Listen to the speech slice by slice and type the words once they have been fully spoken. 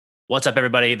What's up,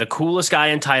 everybody? The coolest guy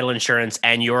in title insurance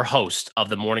and your host of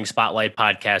the Morning Spotlight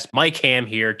podcast, Mike Ham,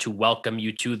 here to welcome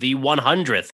you to the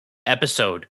 100th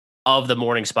episode of the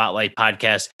Morning Spotlight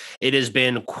podcast. It has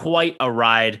been quite a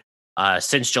ride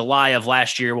since July of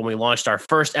last year when we launched our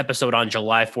first episode on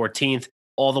July 14th,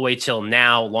 all the way till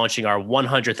now, launching our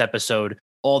 100th episode.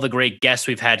 All the great guests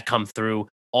we've had come through,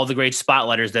 all the great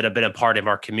spotlighters that have been a part of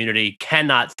our community.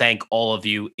 Cannot thank all of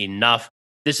you enough.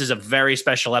 This is a very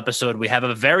special episode. We have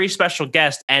a very special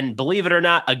guest and, believe it or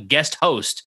not, a guest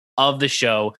host of the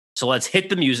show. So let's hit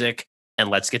the music and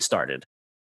let's get started.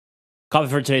 Coffee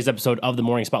for today's episode of the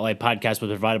Morning Spotlight podcast was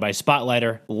provided by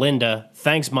Spotlighter, Linda.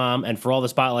 Thanks, Mom. And for all the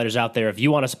Spotlighters out there, if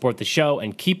you want to support the show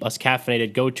and keep us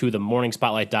caffeinated, go to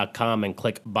themorningspotlight.com and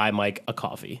click Buy Mike a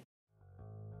Coffee.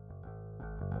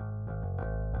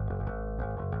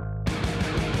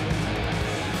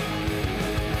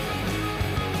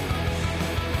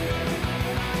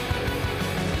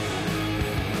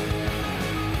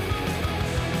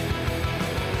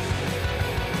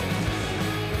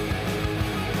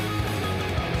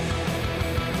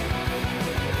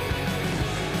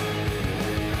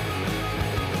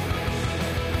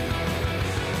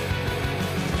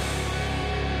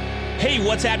 Hey,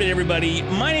 what's happening, everybody?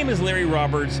 My name is Larry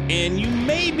Roberts, and you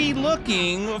may be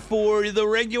looking for the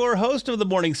regular host of the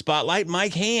Morning Spotlight,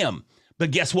 Mike Ham.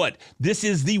 But guess what? This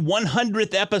is the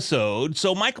 100th episode,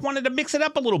 so Mike wanted to mix it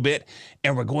up a little bit,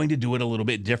 and we're going to do it a little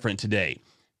bit different today.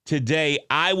 Today,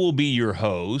 I will be your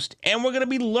host, and we're going to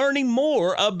be learning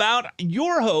more about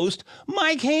your host,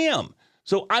 Mike Ham.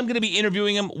 So I'm going to be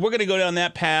interviewing him. We're going to go down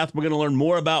that path. We're going to learn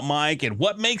more about Mike and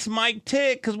what makes Mike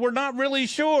tick, because we're not really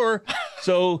sure.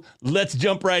 So let's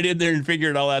jump right in there and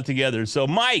figure it all out together. So,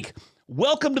 Mike,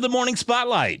 welcome to the Morning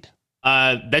Spotlight.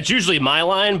 That's usually my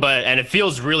line, and it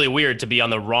feels really weird to be on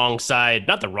the wrong side,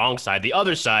 not the wrong side, the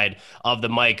other side of the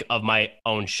mic of my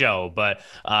own show. But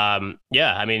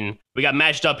yeah, I mean, we got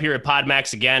matched up here at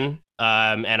PodMax again.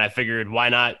 And I figured why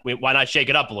not shake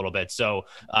it up a little bit. So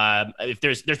if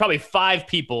there's probably five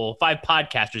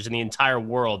podcasters in the entire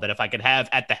world that if I could have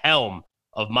at the helm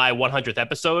of my 100th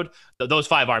episode, those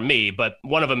five are me, but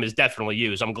one of them is definitely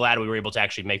you. So I'm glad we were able to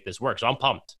actually make this work. So I'm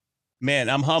pumped.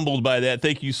 Man, I'm humbled by that.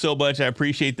 Thank you so much. I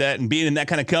appreciate that. And being in that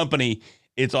kind of company,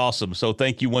 it's awesome. So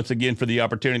thank you once again for the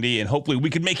opportunity. And hopefully we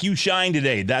can make you shine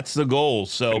today. That's the goal.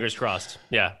 So fingers crossed.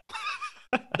 Yeah.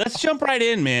 Let's jump right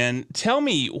in, man. Tell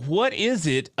me, what is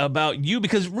it about you?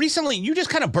 Because recently you just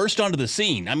kind of burst onto the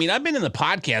scene. I mean, I've been in the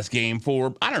podcast game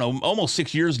for, I don't know, almost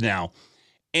 6 years now.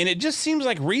 And it just seems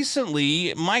like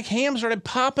recently Mike Ham started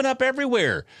popping up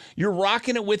everywhere. You're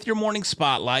rocking it with your Morning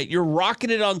Spotlight. You're rocking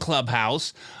it on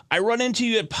Clubhouse. I run into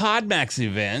you at PodMax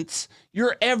events.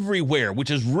 You're everywhere,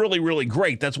 which is really, really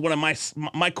great. That's one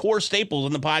of my core staples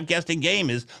in the podcasting game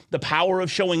is the power of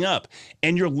showing up.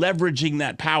 And you're leveraging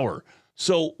that power.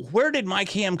 So where did Mike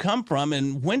Ham come from,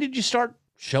 and when did you start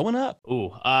showing up?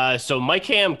 So Mike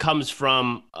Ham comes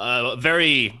from a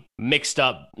very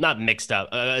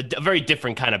a very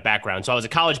different kind of background. So I was a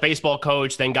college baseball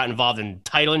coach, then got involved in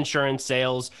title insurance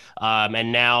sales.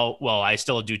 And now, I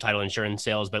still do title insurance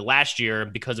sales, but last year,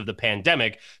 because of the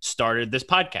pandemic, started this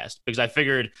podcast because I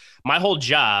figured my whole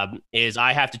job is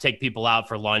I have to take people out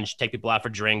for lunch, take people out for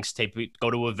drinks, go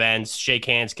to events, shake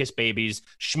hands, kiss babies,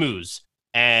 schmooze.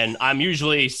 And I'm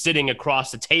usually sitting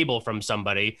across the table from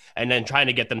somebody and then trying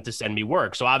to get them to send me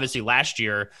work. So obviously last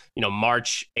year,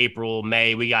 March, April,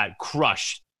 May, we got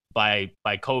crushed by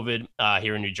COVID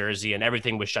here in New Jersey, and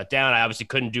everything was shut down. I obviously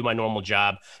couldn't do my normal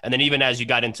job. And then even as you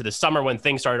got into the summer, when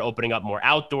things started opening up more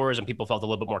outdoors and people felt a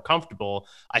little bit more comfortable,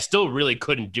 I still really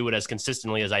couldn't do it as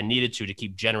consistently as I needed to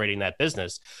keep generating that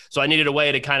business. So I needed a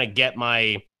way to kind of get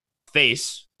my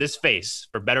this face,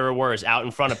 for better or worse, out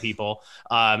in front of people,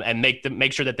 and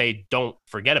make sure that they don't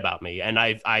forget about me. And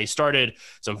I started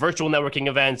some virtual networking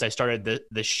events. I started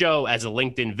the show as a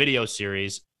LinkedIn video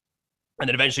series, and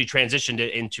then eventually transitioned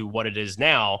it into what it is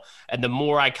now. And the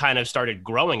more I kind of started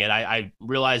growing it, I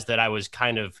realized that I was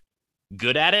kind of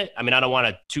good at it. I mean, I don't want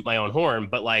to toot my own horn,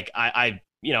 but like I've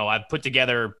put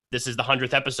together, this is the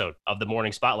 100th episode of the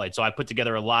Morning Spotlight. So I put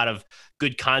together a lot of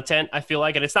good content, I feel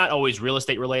like, and it's not always real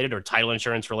estate related or title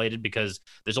insurance related because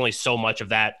there's only so much of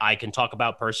that I can talk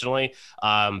about personally.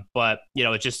 But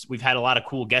it's just, we've had a lot of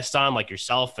cool guests on like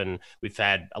yourself, and we've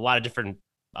had a lot of different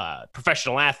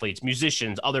professional athletes,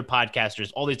 musicians, other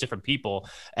podcasters, all these different people.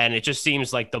 And it just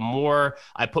seems like the more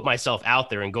I put myself out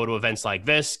there and go to events like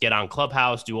this, get on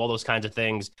Clubhouse, do all those kinds of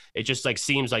things, it just like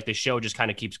seems like the show just kind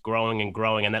of keeps growing and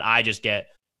growing. And then I just get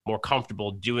more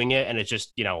comfortable doing it. And it's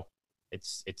just,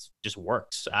 it's just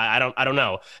works. I don't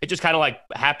know. It just kind of like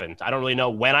happened. I don't really know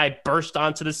when I burst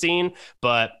onto the scene,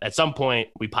 but at some point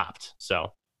we popped.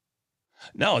 So.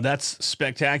 No, that's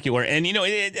spectacular. And,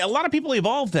 a lot of people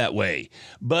evolve that way.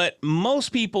 But most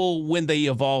people, when they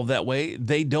evolve that way,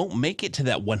 they don't make it to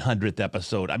that 100th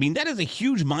episode. I mean, that is a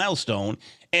huge milestone.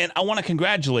 And I want to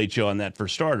congratulate you on that, for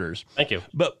starters. Thank you.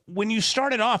 But when you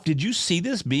started off, did you see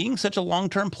this being such a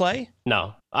long-term play?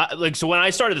 No. So when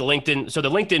I started the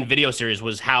LinkedIn video series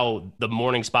was how the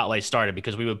Morning Spotlight started,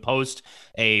 because we would post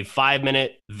a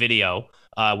 5-minute video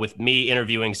with me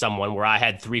interviewing someone where I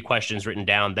had 3 questions written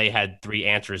down. They had 3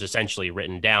 answers essentially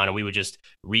written down, and we would just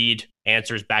read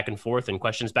answers back and forth and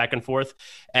questions back and forth.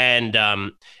 And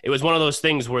it was one of those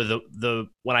things where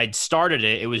when I started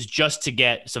it, it was just to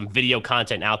get some video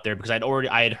content out there, because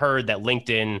I had heard that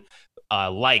LinkedIn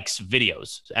likes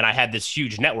videos, and I had this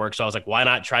huge network. So I was like, why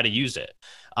not try to use it?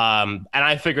 And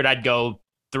I figured I'd go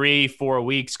 3-4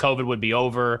 weeks, COVID would be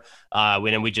over,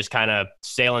 and we just kind of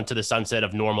sail into the sunset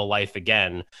of normal life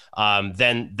again.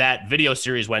 Then that video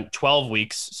series went 12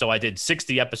 weeks. So I did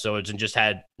 60 episodes and just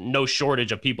had no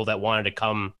shortage of people that wanted to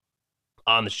come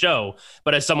on the show.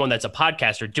 But as someone that's a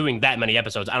podcaster doing that many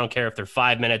episodes, I don't care if they're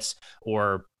 5 minutes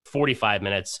or 45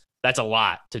 minutes. That's a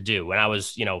lot to do. And I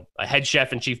was, a head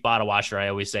chef and chief bottle washer, I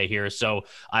always say here. So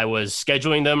I was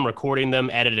scheduling them, recording them,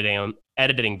 editing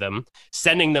them,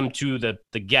 sending them to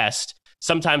the guest,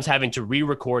 sometimes having to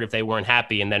re-record if they weren't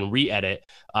happy and then re-edit.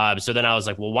 So then I was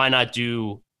like, well, why not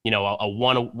do, a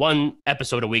one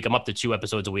episode a week? I'm up to 2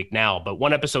 episodes a week now, but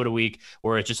 1 episode a week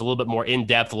where it's just a little bit more in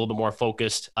depth, a little bit more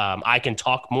focused. I can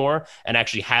talk more and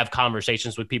actually have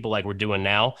conversations with people like we're doing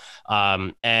now.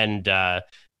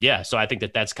 Yeah, so I think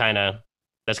that's kind of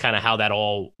how that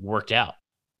all worked out.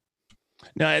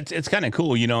 No, it's kind of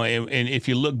cool, and if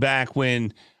you look back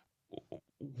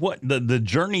what the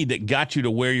journey that got you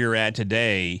to where you're at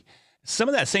today, some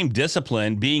of that same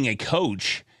discipline, being a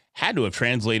coach, had to have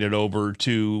translated over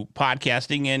to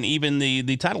podcasting and even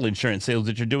the title insurance sales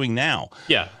that you're doing now.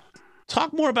 Yeah.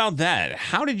 Talk more about that.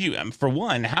 How did you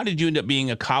end up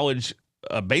being a college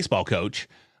baseball coach?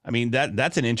 I mean,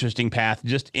 that's an interesting path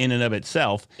just in and of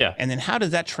itself. Yeah. And then how does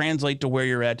that translate to where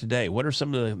you're at today? What are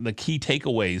some of the key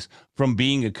takeaways from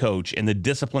being a coach and the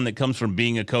discipline that comes from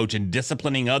being a coach and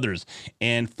disciplining others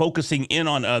and focusing in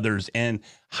on others and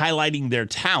highlighting their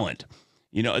talent?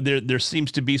 There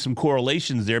seems to be some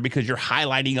correlations there, because you're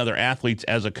highlighting other athletes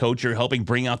as a coach. You're helping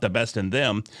bring out the best in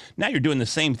them. Now you're doing the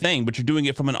same thing, but you're doing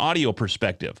it from an audio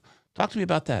perspective. Talk to me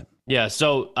about that. Yeah,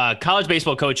 so college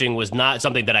baseball coaching was not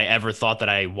something that I ever thought that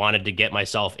I wanted to get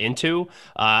myself into.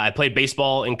 I played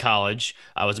baseball in college.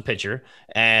 I was a pitcher.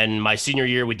 And my senior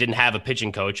year, we didn't have a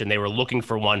pitching coach, and they were looking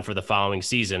for one for the following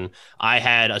season. I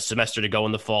had a semester to go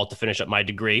in the fall to finish up my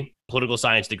degree, political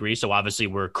science degree. So obviously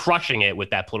we're crushing it with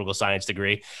that political science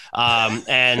degree.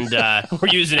 And we're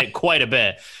using it quite a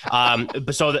bit.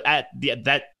 So at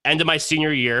that end of my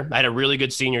senior year, I had a really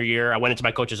good senior year. I went into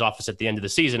my coach's office at the end of the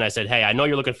season. I said, hey, I know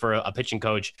you're looking for a pitching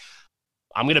coach.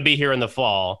 I'm going to be here in the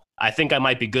fall. I think I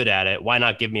might be good at it. Why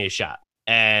not give me a shot?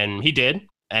 And he did.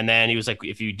 And then he was like,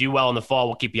 if you do well in the fall,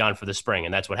 we'll keep you on for the spring.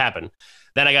 And that's what happened.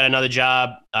 Then I got another job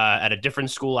at a different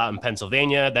school out in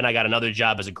Pennsylvania. Then I got another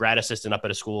job as a grad assistant up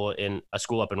at a school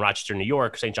up in Rochester, New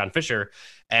York, St. John Fisher.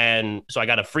 And so I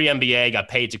got a free MBA, got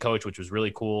paid to coach, which was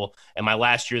really cool. And my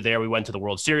last year there, we went to the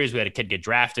World Series. We had a kid get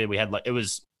drafted. It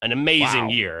was an amazing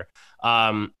year.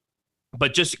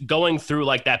 But just going through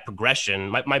like that progression,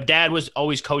 my dad was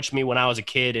always coached me when I was a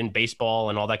kid in baseball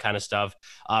and all that kind of stuff.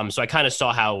 So I kind of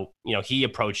saw how, he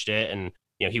approached it, and,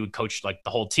 he would coach like the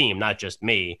whole team, not just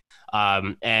me.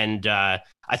 I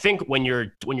think when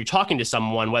you're talking to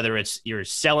someone, whether it's you're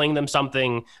selling them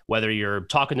something, whether you're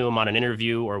talking to them on an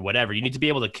interview or whatever, you need to be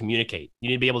able to communicate. You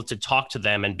need to be able to talk to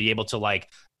them and be able to like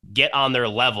get on their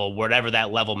level, whatever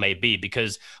that level may be.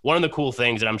 Because one of the cool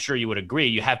things, and I'm sure you would agree,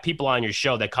 you have people on your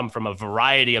show that come from a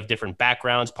variety of different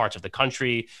backgrounds, parts of the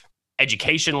country,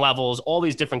 education levels, all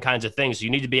these different kinds of things. So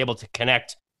you need to be able to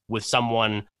connect with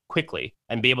someone quickly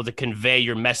and be able to convey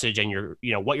your message and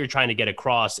what you're trying to get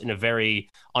across in a very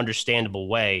understandable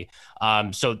way.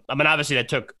 So, I mean, obviously that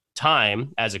took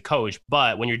time as a coach,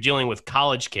 but when you're dealing with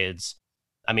college kids,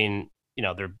 I mean,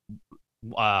 they're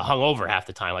hung over half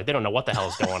the time. Like they don't know what the hell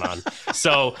is going on.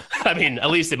 So, I mean, at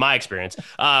least in my experience.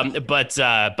 But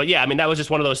yeah, I mean, that was just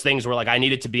one of those things where like I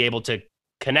needed to be able to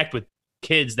connect with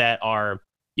kids that are,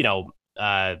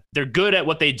 they're good at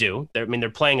what they do. They're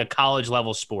playing a college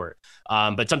level sport,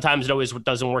 but sometimes it always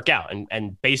doesn't work out.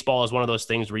 And baseball is one of those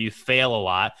things where you fail a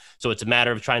lot. So it's a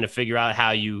matter of trying to figure out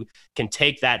how you can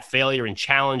take that failure and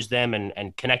challenge them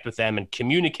and connect with them and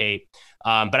communicate.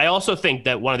 But I also think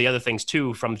that one of the other things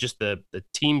too, from just the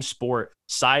team sport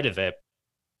side of it,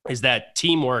 is that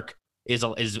teamwork is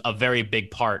a very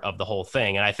big part of the whole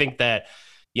thing. And I think that,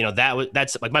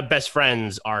 that's like my best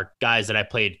friends are guys that I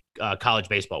played college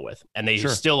baseball with, and they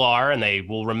still are, and they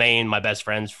will remain my best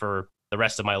friends for the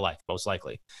rest of my life, most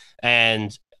likely.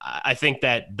 And I think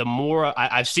that the more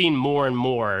I've seen more and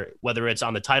more, whether it's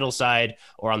on the title side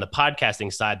or on the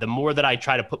podcasting side, the more that I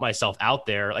try to put myself out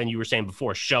there, and you were saying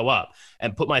before, show up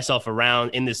and put myself around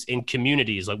in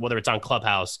communities, like whether it's on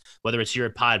Clubhouse, whether it's here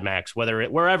at PodMax,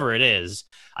 wherever it is,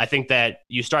 I think that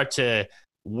you start to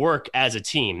work as a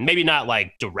team, maybe not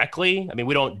like directly. I mean,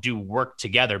 we don't do work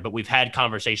together, but we've had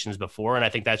conversations before. And I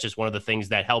think that's just one of the things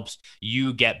that helps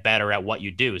you get better at what you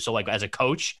do. So like as a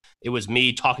coach, it was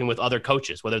me talking with other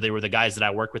coaches, whether they were the guys that I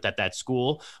worked with at that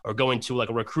school or going to like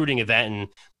a recruiting event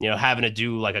and, having to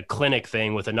do like a clinic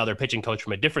thing with another pitching coach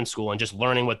from a different school and just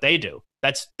learning what they do.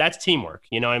 That's teamwork.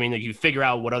 You know what I mean? Like you figure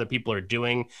out what other people are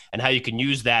doing and how you can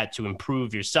use that to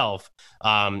improve yourself.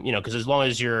 Because as long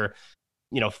as you're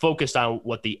focused on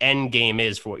what the end game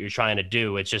is for what you're trying to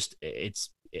do,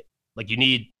 like you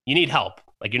need help.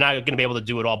 Like you're not going to be able to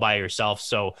do it all by yourself.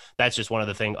 So that's just one of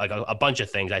the things, like a bunch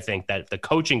of things I think that the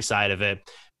coaching side of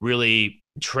it really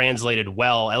translated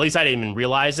well. At least I didn't even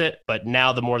realize it, but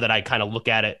now the more that I kind of look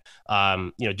at it,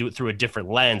 do it through a different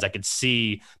lens, I could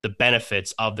see the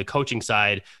benefits of the coaching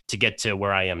side to get to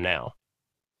where I am now.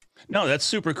 No, that's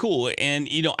super cool. And,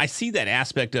 I see that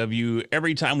aspect of you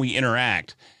every time we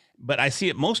interact. But I see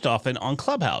it most often on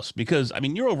Clubhouse because,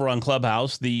 you're over on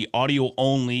Clubhouse, the audio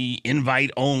only,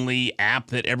 invite only app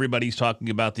that everybody's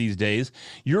talking about these days.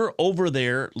 You're over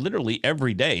there literally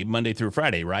every day, Monday through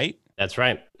Friday, right? That's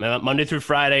right. Monday through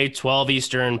Friday, 12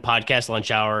 Eastern, podcast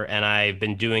lunch hour. And I've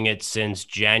been doing it since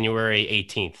January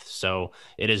 18th. So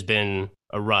it has been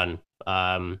a run.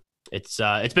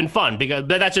 It's been fun because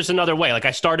that's just another way. Like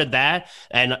I started that,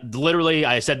 and literally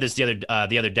I said this the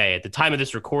other day at the time of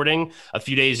this recording a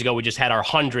few days ago. We just had our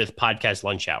 100th podcast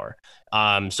lunch hour.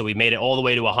 So we made it all the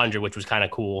way to 100, which was kind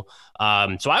of cool.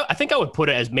 So I think I would put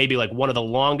it as maybe like one of the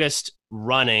longest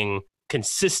running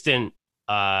consistent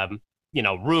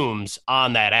rooms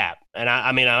on that app. And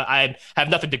I have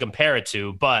nothing to compare it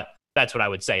to, but that's what I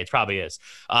would say. It probably is.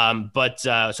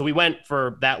 So we went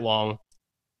for that long.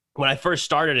 When I first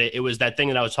started it, it was that thing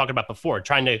that I was talking about before,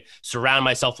 trying to surround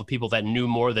myself with people that knew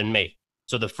more than me.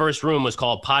 So the first room was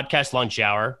called Podcast Lunch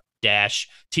Hour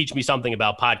 - Teach Me Something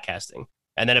About Podcasting.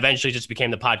 And then eventually just became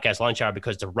the Podcast Lunch Hour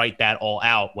because to write that all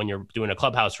out when you're doing a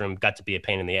Clubhouse room got to be a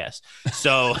pain in the ass.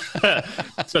 So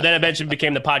so then eventually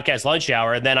became the Podcast Lunch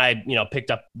Hour. And then I,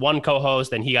 picked up one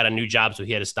co-host and he got a new job, so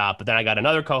he had to stop. But then I got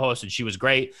another co-host and she was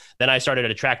great. Then I started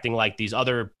attracting like these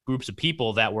other groups of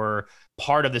people that were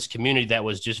part of this community that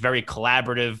was just very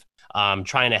collaborative,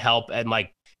 trying to help. And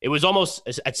like, it was almost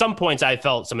at some points I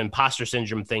felt some imposter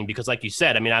syndrome thing because like you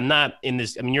said, I'm not in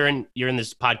this, you're in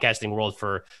this podcasting world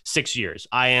for 6 years.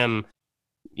 I am,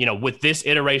 with this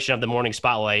iteration of the Morning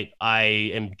Spotlight, I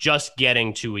am just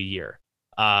getting to a year.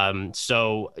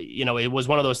 So, it was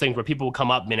one of those things where people would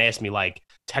come up and ask me like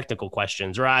technical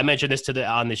questions, or I mentioned this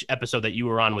on this episode that you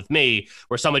were on with me,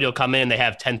 where somebody will come in, they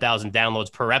have 10,000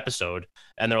 downloads per episode.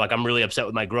 And they're like, I'm really upset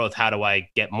with my growth. How do I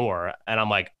get more? And I'm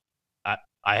like,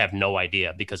 I have no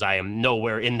idea because I am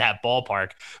nowhere in that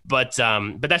ballpark. But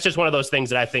that's just one of those things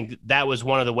that I think that was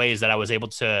one of the ways that I was able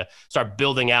to start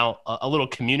building out a little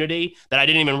community that I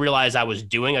didn't even realize I was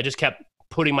doing. I just kept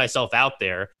putting myself out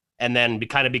there and then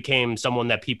kind of became someone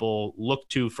that people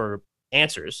looked to for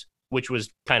answers, which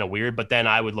was kind of weird. But then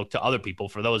I would look to other people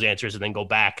for those answers and then go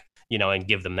back, and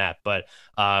give them that. But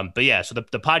yeah, so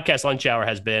the Podcast Lunch Hour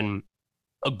has been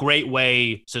a great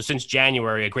way. So since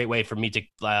January, a great way for me to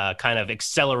kind of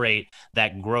accelerate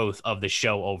that growth of the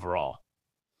show overall.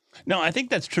 No, I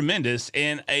think that's tremendous.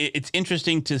 And it's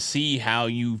interesting to see how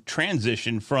you've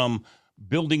transitioned from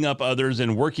building up others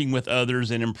and working with others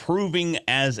and improving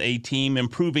as a team,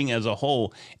 improving as a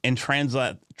whole, and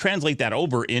translate that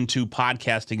over into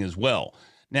podcasting as well.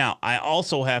 Now, I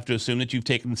also have to assume that you've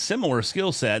taken similar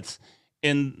skill sets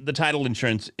in the title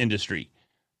insurance industry.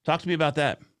 Talk to me about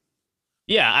that.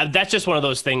 Yeah, that's just one of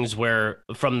those things where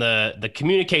from the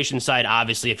communication side,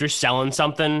 obviously, if you're selling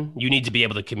something, you need to be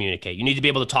able to communicate. You need to be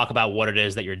able to talk about what it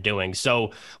is that you're doing.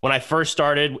 So when I first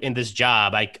started in this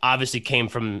job, I obviously came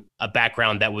from a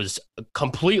background that was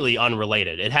completely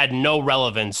unrelated. It had no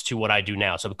relevance to what I do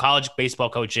now. So college baseball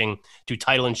coaching to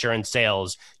title insurance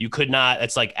sales, you could not,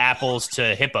 it's like apples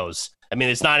to hippos. I mean,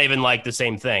 it's not even like the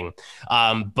same thing.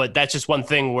 But that's just one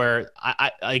thing where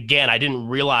I didn't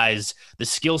realize the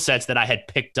skill sets that I had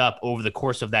picked up over the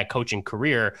course of that coaching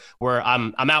career where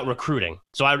I'm out recruiting.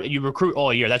 So you recruit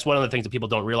all year. That's one of the things that people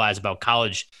don't realize about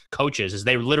college coaches is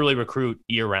they literally recruit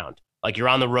year round. Like you're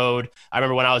on the road. I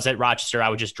remember when I was at Rochester, I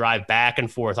would just drive back and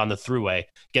forth on the throughway,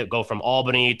 go from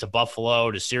Albany to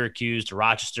Buffalo to Syracuse to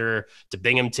Rochester to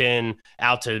Binghamton,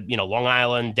 out to, Long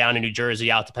Island, down to New Jersey,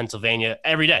 out to Pennsylvania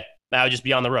every day. I would just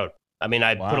be on the road. I mean,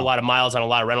 I put a lot of miles on a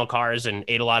lot of rental cars and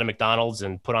ate a lot of McDonald's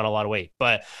and put on a lot of weight.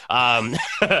 But,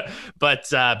 but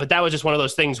that was just one of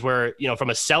those things where, from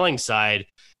a selling side,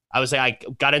 I was like,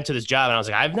 I got into this job and I was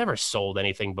like, I've never sold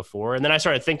anything before. And then I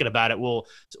started thinking about it. Well,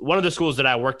 one of the schools that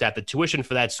I worked at, the tuition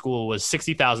for that school was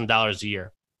 $60,000 a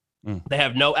year. They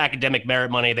have no academic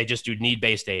merit money. They just do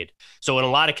need-based aid. So in a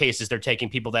lot of cases, they're taking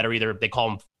people that are either, they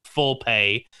call them full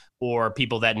pay, or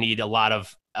people that need a lot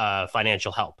of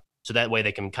financial help. So that way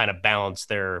they can kind of balance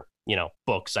their,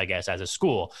 books, I guess, as a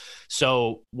school.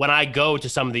 So when I go to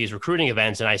some of these recruiting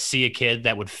events and I see a kid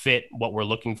that would fit what we're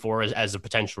looking for as a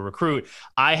potential recruit,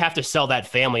 I have to sell that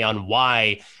family on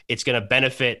why it's going to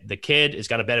benefit the kid, it's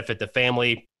going to benefit the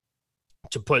family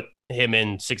to put him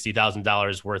in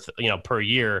 $60,000 worth, per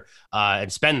year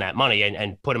and spend that money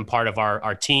and put him part of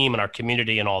our team and our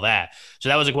community and all that. So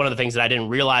that was like one of the things that I didn't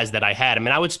realize that I had. I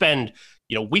mean, I would spend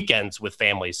weekends with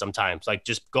families sometimes, like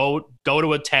just go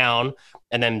to a town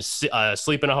and then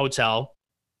sleep in a hotel,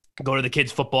 go to the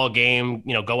kids' football game,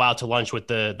 go out to lunch with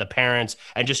the parents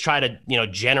and just try to,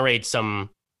 generate some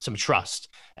trust.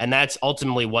 And that's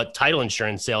ultimately what title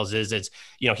insurance sales is. It's,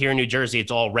 here in New Jersey, it's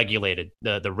all regulated.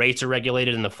 The rates are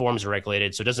regulated and the forms are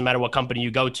regulated. So it doesn't matter what company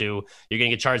you go to, you're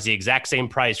going to get charged the exact same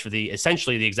price for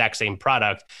essentially the exact same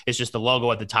product. It's just the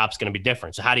logo at the top is going to be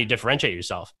different. So how do you differentiate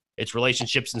yourself? It's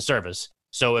relationships and service.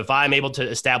 So if I'm able to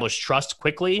establish trust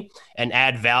quickly and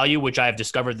add value, which I've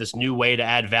discovered this new way to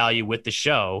add value with the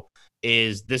show,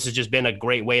 this has just been a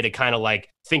great way to kind of like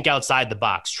think outside the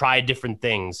box, try different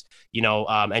things,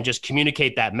 and just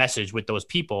communicate that message with those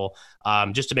people,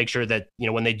 just to make sure that,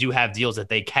 when they do have deals that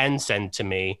they can send to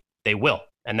me, they will.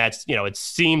 And that's, it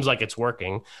seems like it's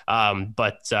working.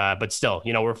 But still,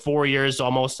 we're 4 years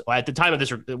almost at the time of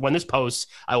this, when this posts,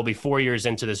 I will be 4 years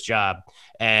into this job.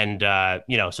 And,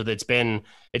 so it's been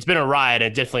a ride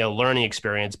and definitely a learning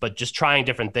experience, but just trying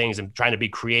different things and trying to be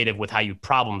creative with how you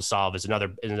problem solve is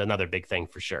another big thing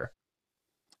for sure.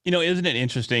 Isn't it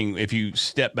interesting if you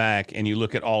step back and you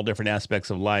look at all different aspects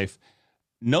of life,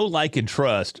 know, like, and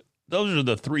trust, those are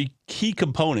the three key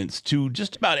components to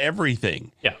just about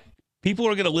everything. Yeah. People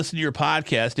are going to listen to your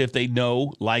podcast if they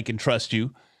know, like, and trust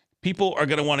you. People are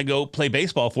going to want to go play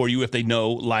baseball for you if they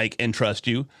know, like, and trust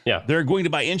you. Yeah. They're going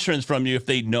to buy insurance from you if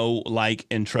they know, like,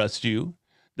 and trust you.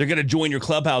 They're going to join your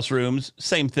clubhouse rooms.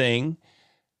 Same thing.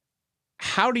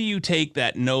 How do you take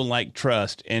that know, like,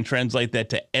 trust and translate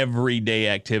that to everyday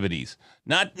activities?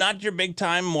 Not your big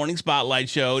time morning spotlight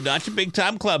show, not your big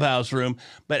time clubhouse room,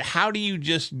 but how do you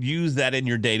just use that in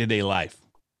your day-to-day life?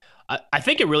 I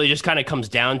think it really just kind of comes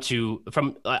down to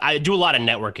I do a lot of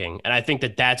networking, and I think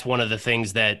that that's one of the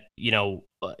things that,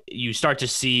 you start to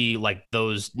see like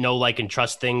those know, like, and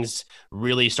trust things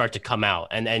really start to come out.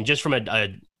 And just from a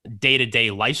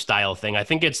day-to-day lifestyle thing, I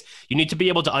think you need to be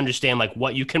able to understand like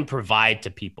what you can provide to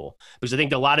people, because I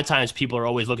think a lot of times people are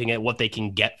always looking at what they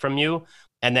can get from you.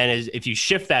 And then if you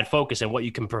shift that focus and what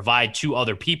you can provide to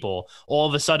other people, all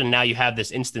of a sudden now you have this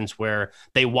instance where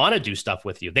they want to do stuff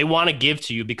with you. They want to give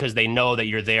to you because they know that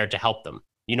you're there to help them,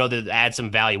 to add some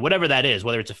value, whatever that is,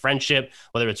 whether it's a friendship,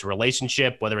 whether it's a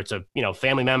relationship, whether it's a,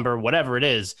 family member, whatever it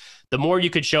is, the more you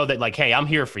could show that like, hey, I'm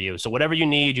here for you. So whatever you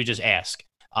need, you just ask.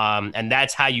 And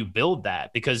that's how you build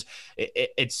that, because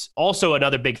it's also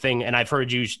another big thing. And I've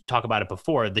heard you talk about it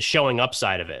before, the showing up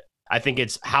side of it. I think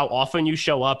it's how often you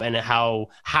show up and how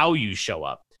you show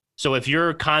up. So if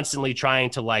you're constantly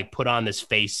trying to like put on this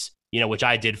face, which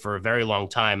I did for a very long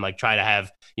time, like try to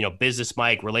have, business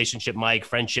Mike, relationship Mike,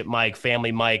 friendship Mike,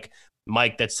 family Mike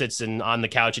that sits on the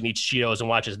couch and eats Cheetos and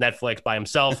watches Netflix by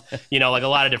himself, like a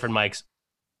lot of different Mikes.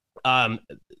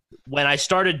 When I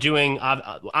started doing,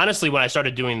 honestly, when I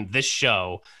started doing this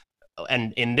show,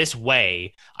 and in this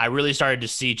way, I really started to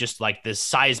see just like this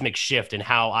seismic shift in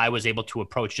how I was able to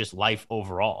approach just life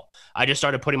overall. I just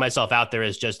started putting myself out there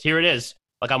as just, here it is.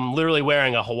 Like I'm literally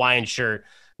wearing a Hawaiian shirt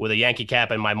with a Yankee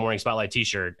cap and my Morning Spotlight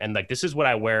t-shirt. And like, this is what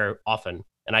I wear often.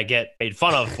 And I get made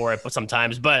fun of for it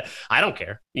sometimes, but I don't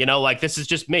care. Like this is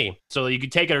just me. So you can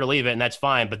take it or leave it and that's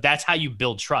fine. But that's how you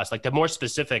build trust. Like the more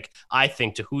specific, I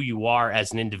think, to who you are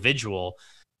as an individual,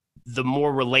 the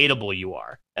more relatable you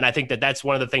are. And I think that that's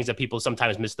one of the things that people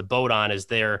sometimes miss the boat on is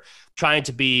they're trying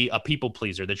to be a people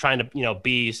pleaser. They're trying to,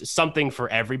 be something for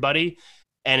everybody.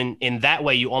 And in that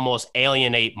way, you almost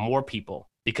alienate more people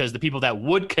because the people that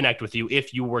would connect with you,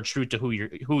 if you were true to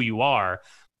who you are,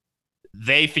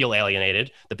 they feel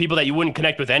alienated. The people that you wouldn't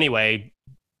connect with anyway,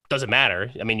 doesn't matter.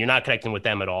 I mean, you're not connecting with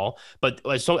them at all. But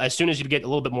as soon as you get a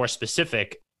little bit more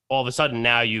specific, all of a sudden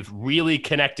now you've really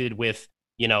connected with,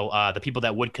 the people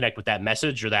that would connect with that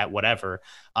message or that whatever.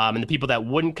 And the people that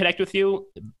wouldn't connect with you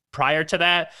prior to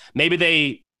that, maybe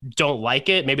they don't like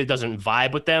it. Maybe it doesn't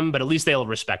vibe with them, but at least they'll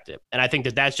respect it. And I think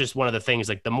that that's just one of the things,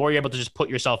 like the more you're able to just put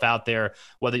yourself out there,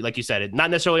 whether, like you said, not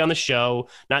necessarily on the show,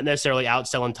 not necessarily out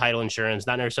selling title insurance,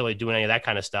 not necessarily doing any of that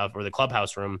kind of stuff or the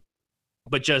clubhouse room,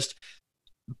 but just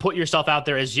put yourself out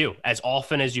there as you, as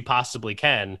often as you possibly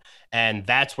can. And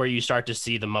that's where you start to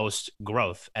see the most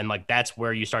growth. And like, that's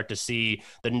where you start to see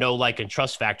the know, like, and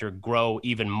trust factor grow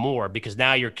even more, because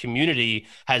now your community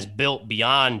has built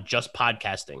beyond just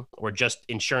podcasting or just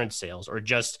insurance sales or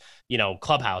just,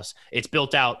 Clubhouse. It's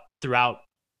built out throughout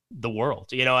the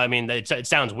world. I mean, it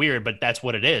sounds weird, but that's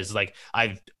what it is. Like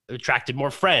I've attracted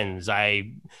more friends,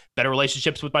 better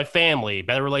relationships with my family,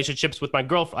 better relationships with my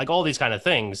girlfriend, like all these kind of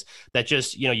things that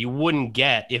just, you wouldn't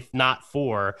get if not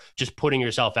for just putting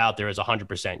yourself out there as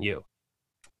 100% you.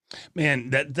 Man,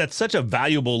 that's such a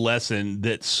valuable lesson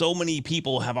that so many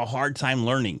people have a hard time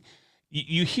learning.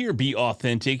 You hear be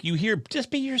authentic, you hear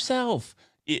just be yourself.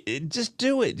 Just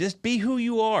do it. Just be who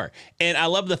you are. And I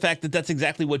love the fact that that's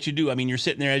exactly what you do. I mean, you're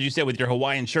sitting there, as you said, with your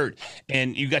Hawaiian shirt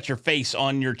and you got your face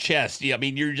on your chest. I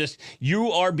mean,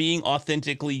 you are being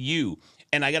authentically you.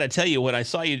 And I got to tell you, when I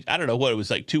saw you, I don't know what it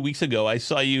was, like 2 weeks ago, I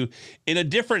saw you in a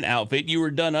different outfit. You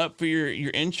were done up for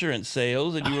your insurance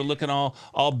sales and you were looking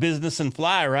all business and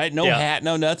fly, right? No hat,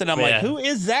 no nothing. I'm like, who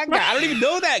is that guy? I don't even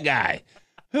know that guy.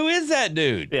 Who is that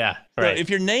dude? Yeah, right. So if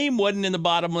your name wasn't in the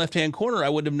bottom left-hand corner, I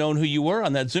wouldn't have known who you were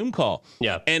on that Zoom call.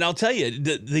 Yeah. And I'll tell you,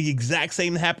 the exact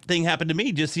same thing happened to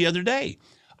me just the other day.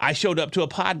 I showed up to a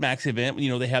PodMax event.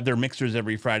 They have their mixers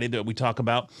every Friday that we talk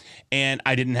about, and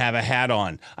I didn't have a hat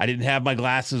on. I didn't have my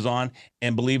glasses on,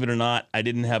 and believe it or not, I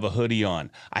didn't have a hoodie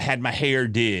on. I had my hair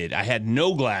did. I had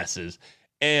no glasses.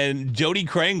 And Jody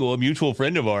Krangle, a mutual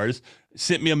friend of ours,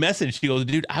 sent me a message. She goes,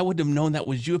 dude, I wouldn't have known that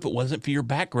was you if it wasn't for your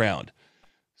background.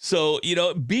 So,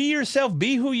 be yourself,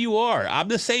 be who you are. I'm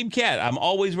the same cat. I'm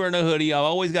always wearing a hoodie. I've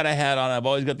always got a hat on. I've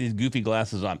always got these goofy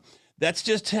glasses on. That's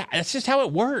just how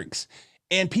it works.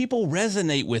 And people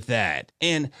resonate with that.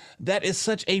 And that is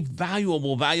such a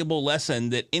valuable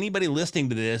lesson that anybody listening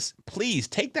to this, please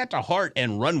take that to heart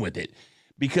and run with it,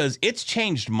 because it's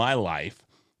changed my life.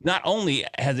 Not only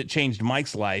has it changed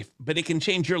Mike's life, but it can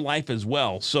change your life as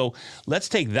well. So let's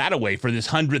take that away for this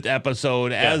 100th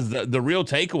episode as the real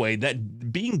takeaway,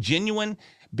 that being genuine,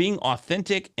 being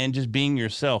authentic, and just being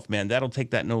yourself, man, that'll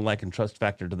take that know, like, and trust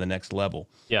factor to the next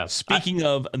level. Yeah. Speaking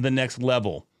of the next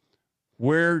level,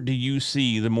 where do you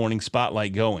see the Morning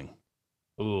Spotlight going?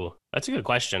 Ooh, that's a good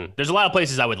question. There's a lot of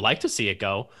places I would like to see it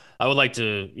go. I would like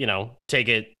to, take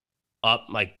it up,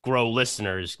 like grow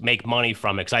listeners, make money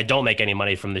from it, because I don't make any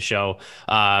money from the show.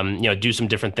 Do some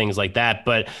different things like that.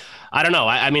 But I don't know.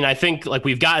 I mean, I think like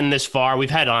we've gotten this far. We've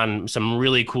had on some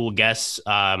really cool guests,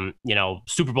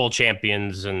 Super Bowl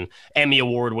champions and Emmy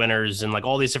Award winners and like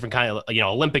all these different kind of,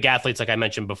 Olympic athletes, like I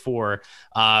mentioned before.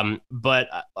 But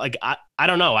like, I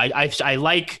don't know. I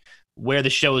like where the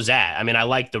show's at. I mean, I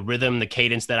like the rhythm, the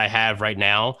cadence that I have right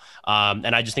now.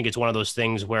 And I just think it's one of those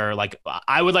things where like,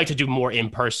 I would like to do more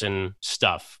in-person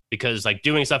stuff, because like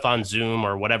doing stuff on Zoom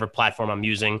or whatever platform I'm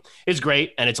using is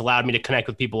great. And it's allowed me to connect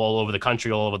with people all over the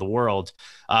country, all over the world.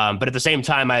 But at the same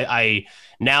time, I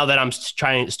now that I'm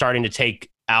starting to take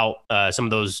out some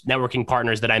of those networking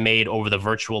partners that I made over the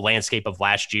virtual landscape of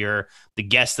last year, the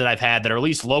guests that I've had that are at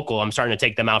least local, I'm starting to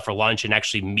take them out for lunch and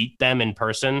actually meet them in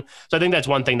person. So I think that's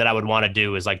one thing that I would want to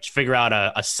do, is like figure out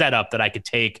a setup that I could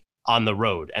take on the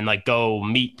road and like go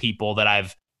meet people that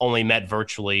I've only met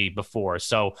virtually before.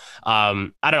 So I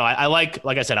don't know. I like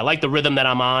I said, I like the rhythm that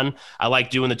I'm on. I like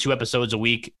doing the 2 episodes a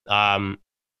week. And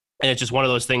it's just one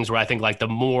of those things where I think like the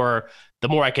more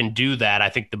I can do that, I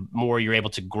think the more you're able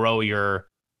to grow your,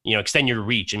 extend your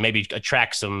reach and maybe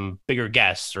attract some bigger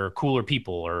guests or cooler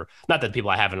people, or not that the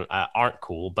people I haven't aren't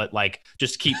cool, but like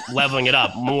just keep leveling it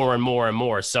up more and more and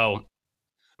more. So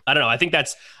I don't know. I think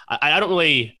that's, I don't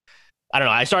really, I don't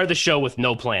know. I started the show with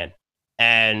no plan,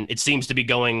 and it seems to be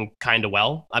going kind of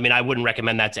well. I mean, I wouldn't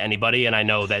recommend that to anybody. And I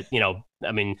know that,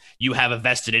 I mean, you have a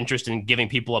vested interest in giving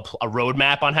people a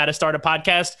roadmap on how to start a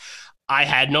podcast. I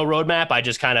had no roadmap. I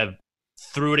just kind of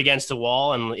threw it against the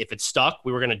wall. And if it stuck,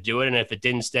 we were going to do it. And if it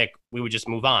didn't stick, we would just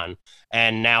move on.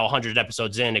 And now 100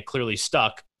 episodes in, it clearly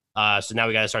stuck. So now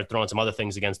we got to start throwing some other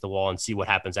things against the wall and see what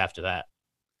happens after that.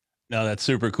 No, that's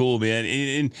super cool, man.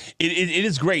 It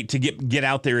is great to get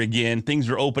out there again. Things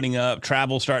are opening up.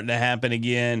 Travel starting to happen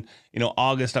again.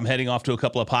 August, I'm heading off to a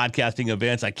couple of podcasting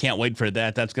events. I can't wait for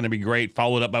that. That's going to be great.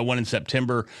 Followed up by one in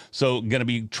September. So going to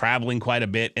be traveling quite a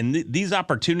bit. And these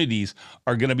opportunities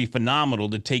are going to be phenomenal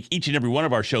to take each and every one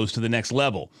of our shows to the next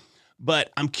level.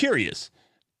 But I'm curious.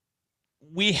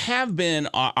 We have been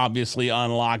obviously on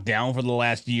lockdown for the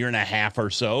last year and a half or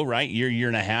so, right? Year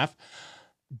and a half.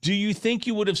 Do you think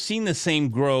you would have seen the same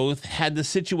growth had the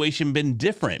situation been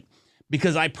different?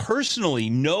 Because I personally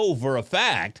know for a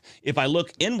fact, if I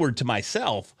look inward to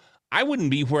myself, I wouldn't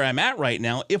be where I'm at right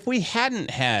now if we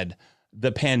hadn't had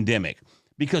the pandemic,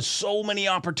 because so many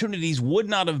opportunities would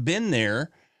not have been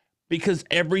there because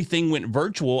everything went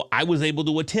virtual. I was able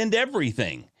to attend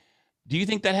everything. Do you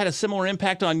think that had a similar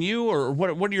impact on you, or what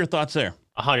are your thoughts there?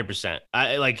 100%.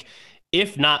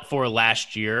 If not for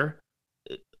last year,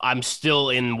 I'm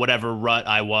still in whatever rut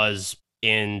I was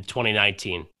in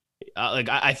 2019.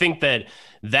 I think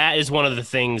that is one of the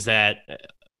things that,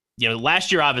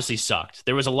 last year obviously sucked.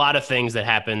 There was a lot of things that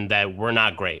happened that were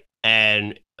not great.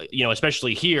 And,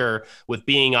 especially here with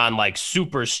being on like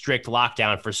super strict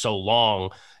lockdown for so long,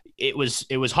 it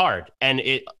was hard. And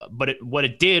what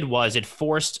it did was it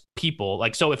forced people,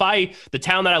 like, so the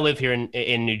town that I live here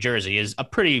in New Jersey is a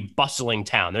pretty bustling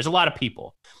town. There's a lot of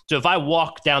people. So if I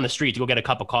walk down the street to go get a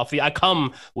cup of coffee, I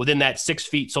come within that 6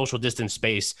 feet social distance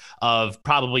space of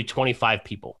probably 25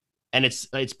 people. And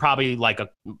it's probably like a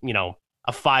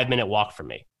 5-minute walk from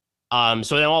me.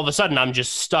 So then all of a sudden I'm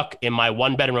just stuck in my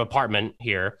 1-bedroom apartment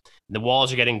here. The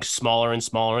walls are getting smaller and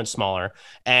smaller and smaller.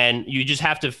 And you just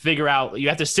have to you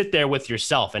have to sit there with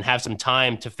yourself and have some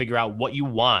time to figure out what you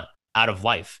want out of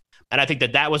life. And I think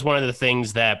that was one of the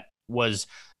things that was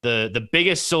the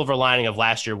biggest silver lining of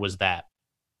last year was that.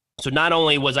 So not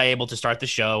only was I able to start the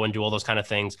show and do all those kind of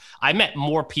things, I met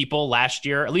more people last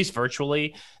year, at least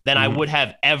virtually, than I would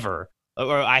have ever,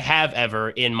 or I have ever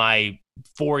in my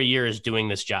 4 years doing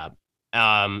this job.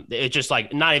 It's just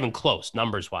like not even close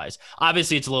numbers wise.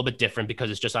 Obviously it's a little bit different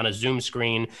because it's just on a Zoom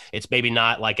screen. It's maybe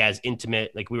not like as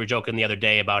intimate. Like we were joking the other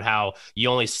day about how you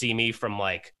only see me from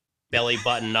like belly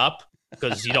button up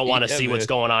because you don't want to see what's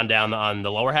going on down on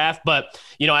the lower half. But,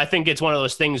 I think it's one of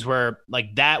those things where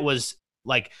like that was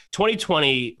like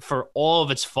 2020 for all of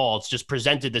its faults just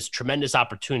presented this tremendous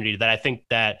opportunity that I think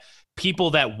that people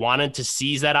that wanted to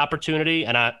seize that opportunity,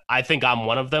 and I think I'm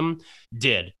one of them,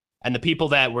 did. And the people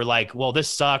that were like, well, this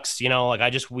sucks,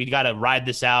 we got to ride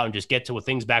this out and just get to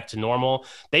things back to normal.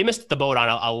 They missed the boat on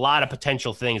a lot of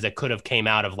potential things that could have came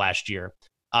out of last year.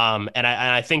 And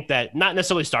I think that not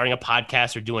necessarily starting a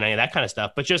podcast or doing any of that kind of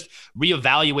stuff, but just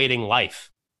reevaluating life,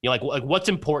 like what's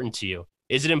important to you.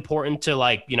 Is it important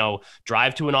to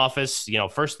drive to an office,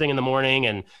 first thing in the morning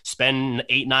and spend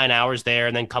 8-9 hours there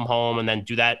and then come home and then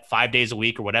do that 5 days a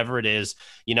week or whatever it is,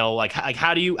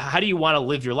 how do you want to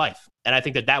live your life? And I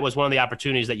think that was one of the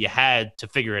opportunities that you had to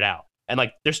figure it out. And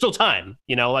there's still time,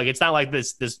 it's not like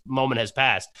this moment has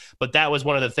passed, but that was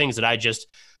one of the things that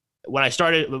when I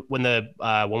started,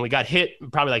 when we got hit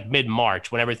probably like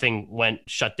mid-March, when everything went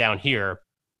shut down here,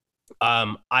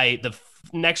 the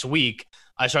next week,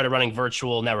 I started running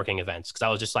virtual networking events because I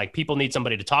was just like, people need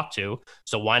somebody to talk to,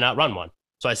 so why not run one?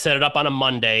 So I set it up on a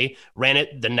Monday, ran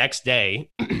it the next day,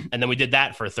 and then we did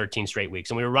that for 13 straight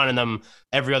weeks. And we were running them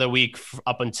every other week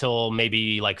up until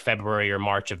maybe like February or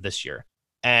March of this year.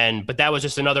 But that was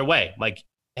just another way, like,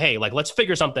 hey, let's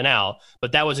figure something out.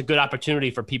 But that was a good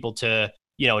opportunity for people to,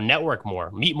 network more,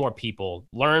 meet more people,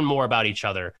 learn more about each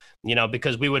other,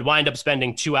 because we would wind up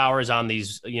spending 2 hours on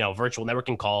these, virtual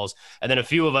networking calls. And then a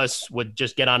few of us would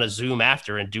just get on a Zoom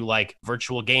after and do like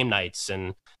virtual game nights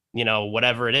and,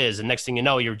 whatever it is. And next thing you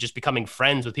know, you're just becoming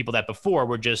friends with people that before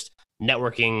were just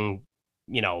networking,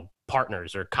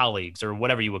 partners or colleagues or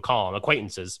whatever you would call them,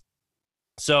 acquaintances.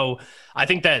 So I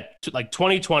think that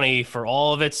 2020, for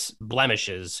all of its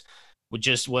blemishes,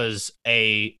 was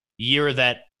a year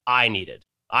that I needed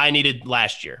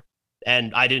last year,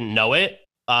 and I didn't know it.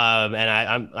 And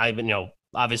I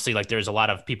obviously there's a lot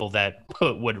of people that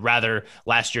would rather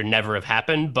last year never have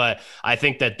happened. But I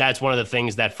think that that's one of the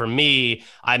things that for me,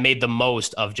 I made the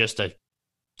most of just a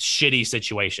shitty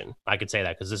situation. I could say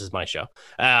that because this is my show.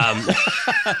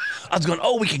 I was going,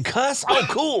 oh, we can cuss? Oh,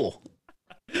 cool.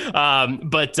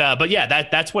 But yeah,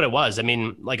 that's what it was. I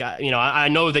mean, like, I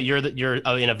know that you're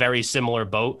in a very similar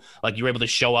boat. Like, you were able to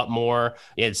show up more.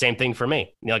 Yeah, same thing for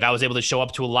me. Like, I was able to show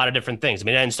up to a lot of different things. I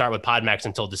mean, I didn't start with PodMax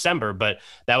until December, but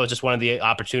that was just one of the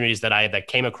opportunities that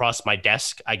came across my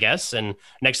desk, I guess. And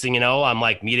next thing you know, I'm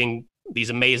like meeting these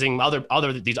amazing other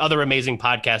amazing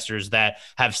podcasters that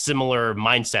have similar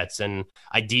mindsets and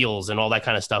ideals and all that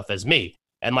kind of stuff as me.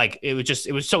 And like, it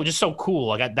was so cool.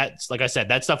 Like, like I said,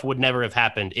 that stuff would never have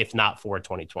happened if not for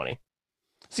 2020.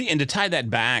 See, and to tie that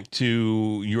back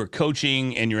to your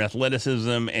coaching and your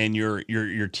athleticism and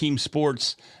your team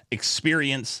sports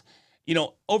experience,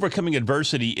 overcoming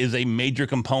adversity is a major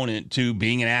component to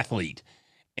being an athlete.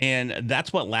 And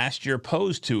that's what last year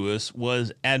posed to us,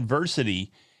 was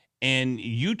adversity. And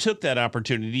you took that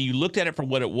opportunity, you looked at it for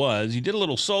what it was, you did a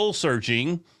little soul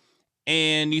searching,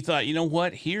 and you thought, you know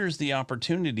what, here's the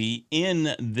opportunity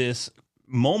in this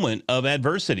moment of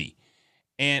adversity.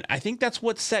 And I think that's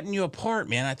what's setting you apart,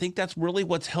 man. I think that's really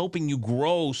what's helping you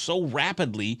grow so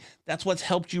rapidly. That's what's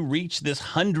helped you reach this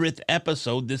 100th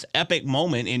episode, this epic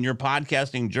moment in your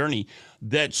podcasting journey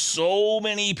that so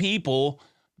many people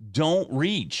don't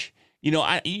reach.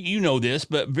 You know this,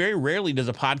 but very rarely does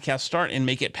a podcast start and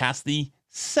make it past the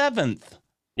seventh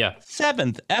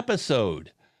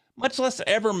episode, much less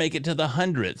ever make it to the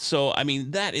 100th. So, I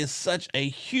mean, that is such a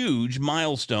huge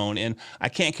milestone, and I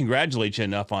can't congratulate you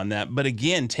enough on that. But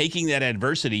again, taking that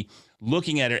adversity,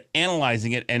 looking at it,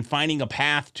 analyzing it, and finding a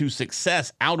path to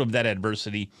success out of that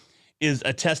adversity is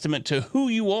a testament to who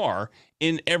you are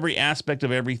in every aspect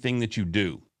of everything that you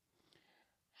do.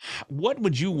 What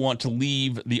would you want to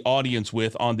leave the audience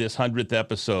with on this 100th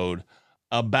episode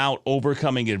about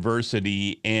overcoming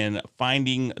adversity and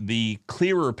finding the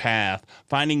clearer path,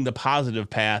 finding the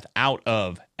positive path out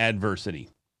of adversity?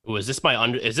 Ooh, is this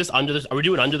under this? Are we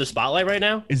doing Under the Spotlight right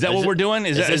now? Is that what we're doing?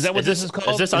 Is that what this is called?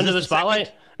 Is this Under the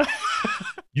Spotlight?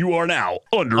 You are now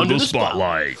under the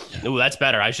spotlight. Ooh, that's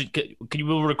better. Can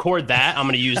you record that? I'm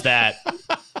going to use that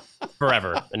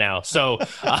forever now. So,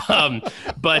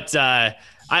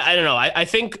 I don't know. I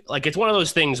think like it's one of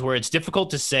those things where it's difficult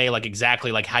to say like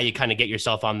exactly like how you kind of get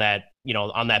yourself on that,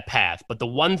 on that path. But the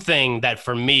one thing that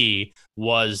for me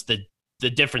was the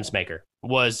difference maker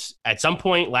was at some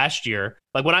point last year,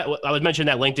 like when I was mentioning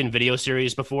that LinkedIn video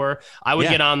series before, I would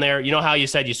get on there. You know how you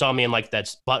said you saw me in like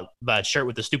that shirt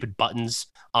with the stupid buttons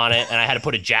on it, and I had to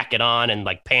put a jacket on and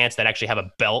like pants that actually have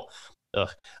a belt.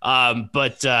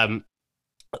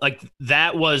 Like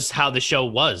that was how the show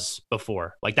was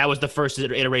before. Like that was the first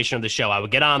iteration of the show. I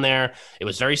would get on there. It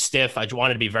was very stiff. I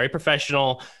wanted to be very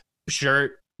professional,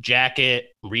 shirt,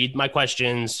 jacket, read my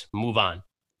questions, move on.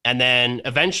 And then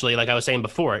eventually, like I was saying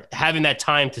before, having that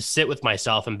time to sit with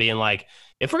myself and being like,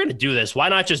 if we're going to do this, why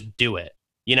not just do it?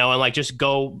 And like, just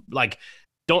go like,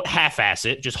 don't half-ass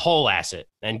it, just whole-ass it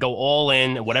and go all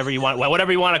in, whatever you want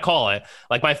to call it.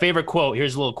 Like my favorite quote,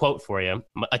 here's a little quote for you.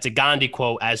 It's a Gandhi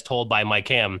quote as told by Mike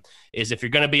Hamm, is if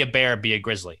you're going to be a bear, be a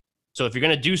grizzly. So if you're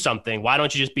going to do something, why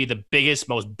don't you just be the biggest,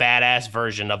 most badass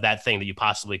version of that thing that you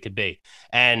possibly could be?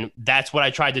 And that's what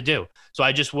I tried to do. So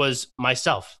I just was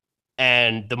myself.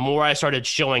 And the more I started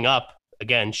showing up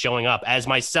as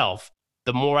myself,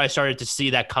 the more I started to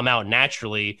see that come out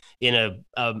naturally in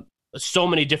so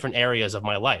many different areas of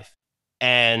my life.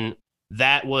 And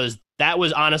that was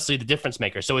honestly the difference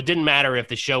maker. So it didn't matter if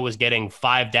the show was getting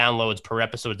 5 downloads per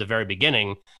episode at the very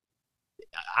beginning.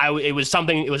 It was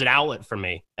an outlet for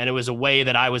me. And it was a way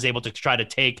that I was able to try to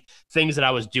take things that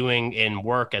I was doing in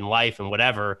work and life and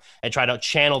whatever, and try to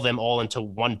channel them all into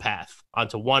one path,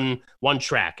 onto one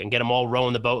track, and get them all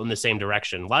rowing the boat in the same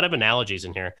direction. A lot of analogies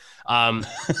in here.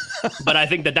 But I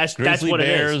think that's what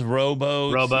bears, it is.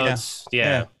 Rowboats.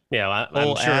 Yeah. Yeah,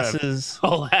 I'm sure.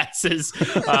 Whole asses.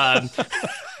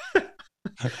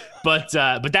 But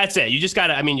that's it. You just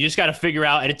gotta figure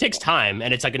out, and it takes time,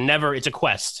 and it's a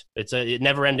quest. It's a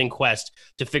never-ending quest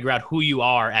to figure out who you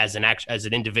are as an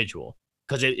individual,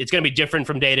 because it's gonna be different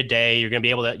from day to day. You're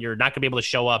not gonna be able to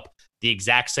show up the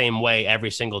exact same way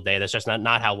every single day. That's just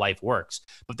not how life works.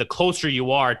 But the closer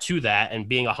you are to that, and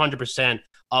being 100%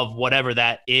 of whatever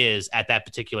that is at that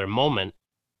particular moment,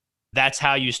 that's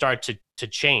how you start to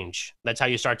change. That's how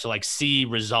you start to like see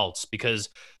results, because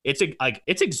it's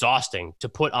exhausting to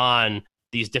put on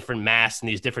these different masks and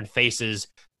these different faces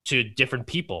to different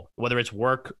people, whether it's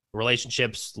work,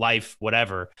 relationships, life,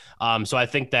 whatever. So I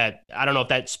think that, I don't know if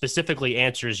that specifically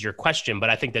answers your question, but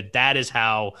I think that is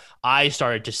how I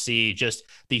started to see just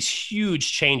these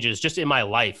huge changes just in my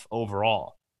life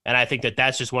overall. And I think that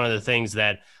that's just one of the things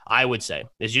that I would say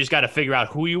is you just got to figure out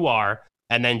who you are,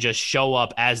 and then just show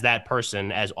up as that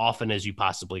person as often as you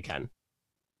possibly can.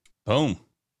 Boom.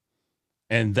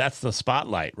 And that's the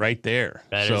spotlight right there.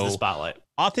 That is the spotlight.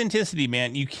 Authenticity,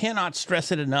 man, you cannot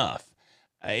stress it enough.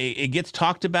 It gets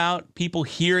talked about. People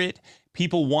hear it.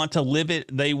 People want to live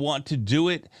it. They want to do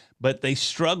it, but they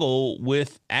struggle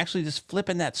with actually just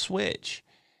flipping that switch.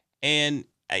 And,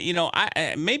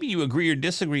 I maybe you agree or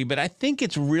disagree, but I think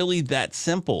it's really that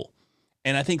simple.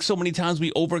 And I think so many times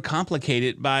we overcomplicate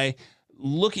it by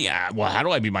looking at, well, how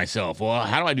do I be myself? Well,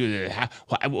 how do I do this?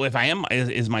 If I am,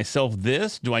 is myself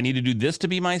this? Do I need to do this to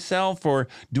be myself? Or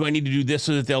do I need to do this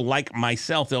so that they'll like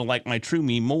myself? They'll like my true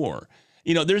me more.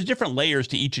 There's different layers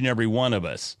to each and every one of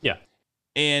us. Yeah.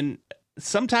 And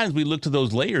sometimes we look to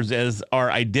those layers as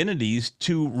our identities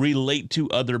to relate to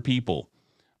other people.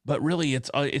 But really, it's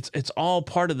all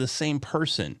part of the same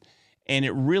person. And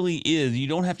it really is. You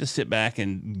don't have to sit back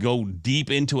and go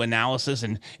deep into analysis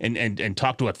and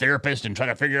talk to a therapist and try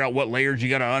to figure out what layers you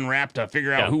got to unwrap to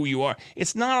figure out who you are.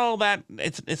 It's not all that.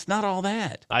 It's not all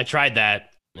that. I tried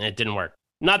that and it didn't work.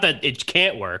 Not that it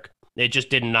can't work. It just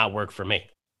did not work for me.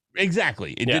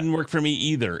 Exactly. It didn't work for me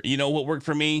either. What worked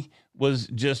for me was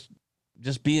just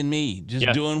being me,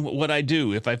 doing what I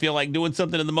do. If I feel like doing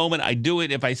something in the moment, I do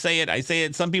it. If I say it, I say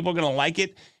it. Some people are going to like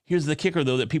it. Here's the kicker,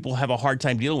 though, that people have a hard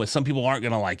time dealing with. Some people aren't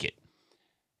going to like it.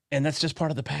 And that's just part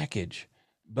of the package.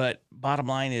 But bottom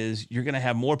line is you're going to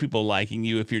have more people liking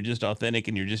you if you're just authentic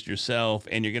and you're just yourself.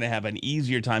 And you're going to have an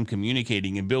easier time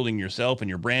communicating and building yourself and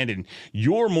your brand and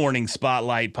your Morning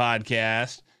Spotlight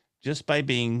podcast just by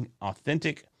being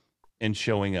authentic and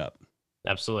showing up.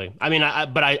 Absolutely. I mean,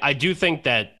 I do think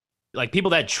that like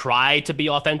people that try to be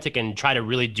authentic and try to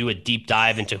really do a deep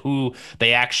dive into who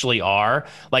they actually are,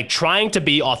 like trying to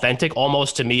be authentic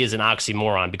almost to me is an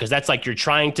oxymoron, because that's like you're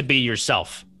trying to be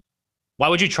yourself. Why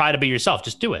would you try to be yourself?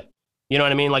 Just do it. You know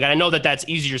what I mean? Like, I know that that's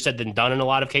easier said than done in a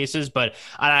lot of cases, but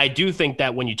I do think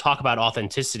that when you talk about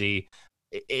authenticity,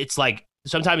 it's like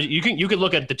sometimes you could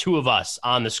look at the two of us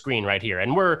on the screen right here,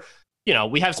 and we're,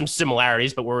 we have some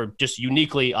similarities, but we're just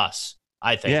uniquely us,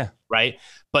 I think. Yeah. Right.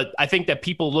 But I think that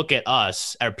people look at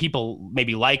us, or people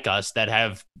maybe like us that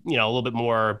have, a little bit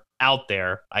more out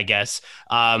there, I guess.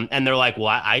 And they're like, well,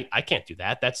 I can't do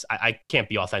that. I can't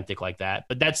be authentic like that.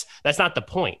 But that's not the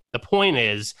point. The point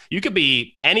is you could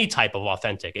be any type of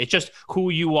authentic. It's just who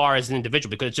you are as an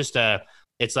individual, because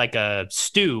it's like a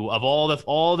stew of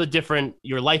all the different,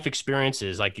 your life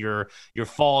experiences, like your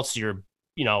faults, your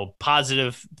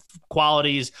positive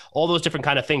qualities, all those different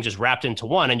kind of things just wrapped into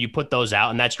one, and you put those out,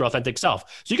 and that's your authentic self.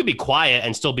 So you can be quiet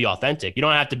and still be authentic. You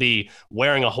don't have to be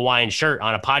wearing a Hawaiian shirt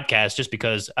on a podcast just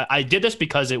because. I did this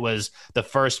because it was the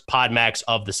first PodMax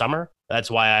of the summer. That's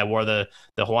why I wore the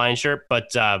Hawaiian shirt.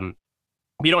 But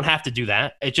you don't have to do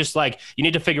that. It's just like you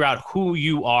need to figure out who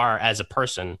you are as a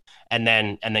person, and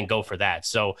then go for that.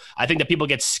 So I think that people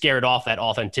get scared off that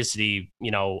authenticity,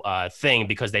 thing,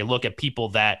 because they look at people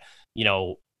that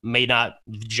may not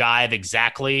jive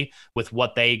exactly with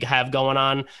what they have going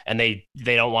on, and they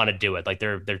don't want to do it. Like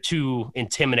they're too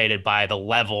intimidated by the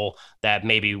level that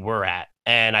maybe we're at.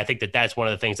 And I think that that's one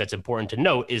of the things that's important to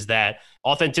note, is that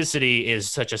authenticity is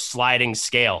such a sliding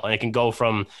scale, and it can go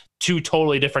from two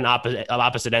totally different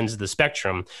opposite ends of the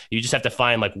spectrum. You just have to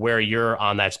find like where you're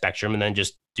on that spectrum and then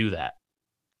just do that.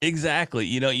 Exactly.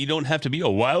 You don't have to be a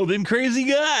wild and crazy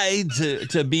guy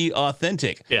to be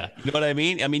authentic. Yeah. You know what I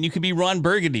mean? I mean, you could be Ron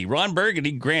Burgundy. Ron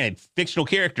Burgundy, granted, fictional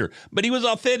character, but he was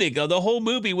authentic. The whole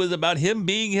movie was about him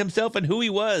being himself and who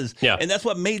he was. Yeah. And that's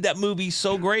what made that movie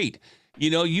so great.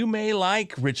 You may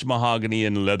like rich mahogany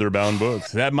and leather-bound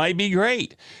books. That might be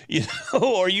great.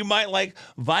 Or you might like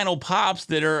vinyl pops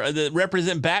that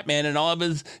represent Batman and all of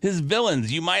his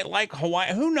villains. You might like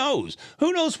Hawaii. Who knows?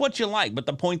 Who knows what you like? But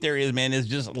the point there is, man, is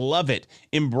just love it,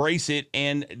 embrace it,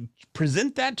 and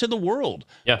present that to the world.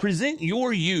 Yeah. Present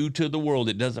your you to the world.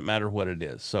 It doesn't matter what it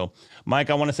is. So, Mike,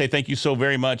 I want to say thank you so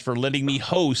very much for letting me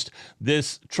host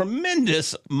this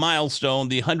tremendous milestone,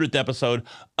 the 100th episode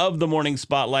of the Morning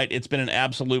Spotlight. It's been an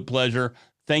absolute pleasure.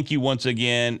 Thank you once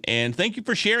again, and thank you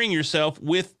for sharing yourself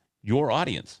with your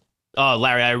audience. Oh,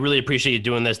 Larry, I really appreciate you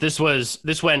doing this. This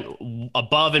went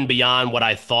above and beyond what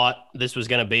I thought this was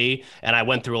going to be. And I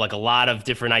went through like a lot of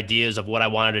different ideas of what I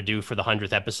wanted to do for the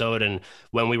 100th episode. And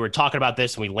when we were talking about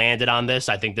this and we landed on this,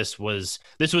 I think this was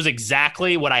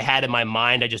exactly what I had in my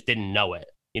mind. I just didn't know it.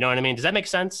 You know what I mean? Does that make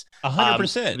sense? 100%. I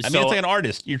mean, it's like an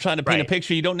artist. You're trying to paint a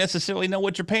picture. You don't necessarily know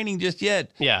what you're painting just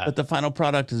yet. Yeah. But the final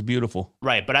product is beautiful.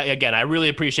 Right. But I really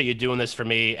appreciate you doing this for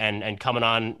me and coming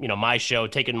on, my show,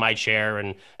 taking my chair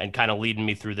and kind of leading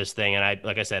me through this thing. And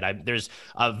like I said, there's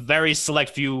a very select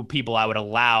few people I would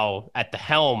allow at the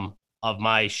helm of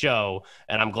my show.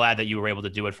 And I'm glad that you were able to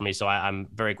do it for me. So I'm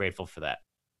very grateful for that.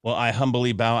 Well, I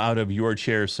humbly bow out of your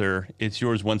chair, sir. It's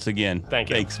yours once again. Thank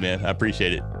you. Thanks, man. I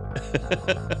appreciate it.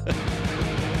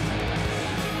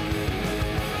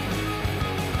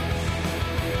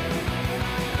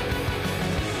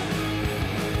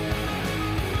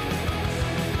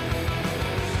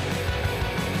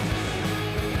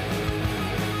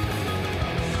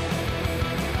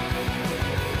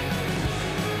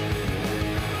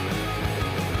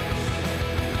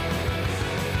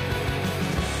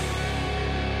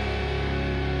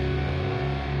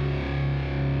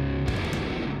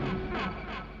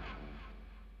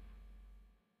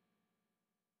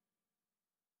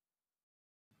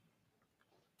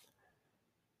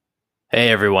 Hey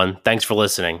everyone, thanks for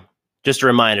listening. Just a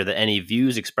reminder that any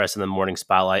views expressed in the Morning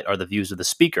Spotlight are the views of the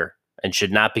speaker and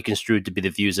should not be construed to be the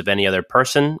views of any other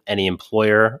person, any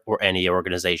employer, or any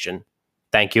organization.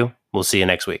 Thank you. We'll see you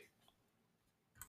next week.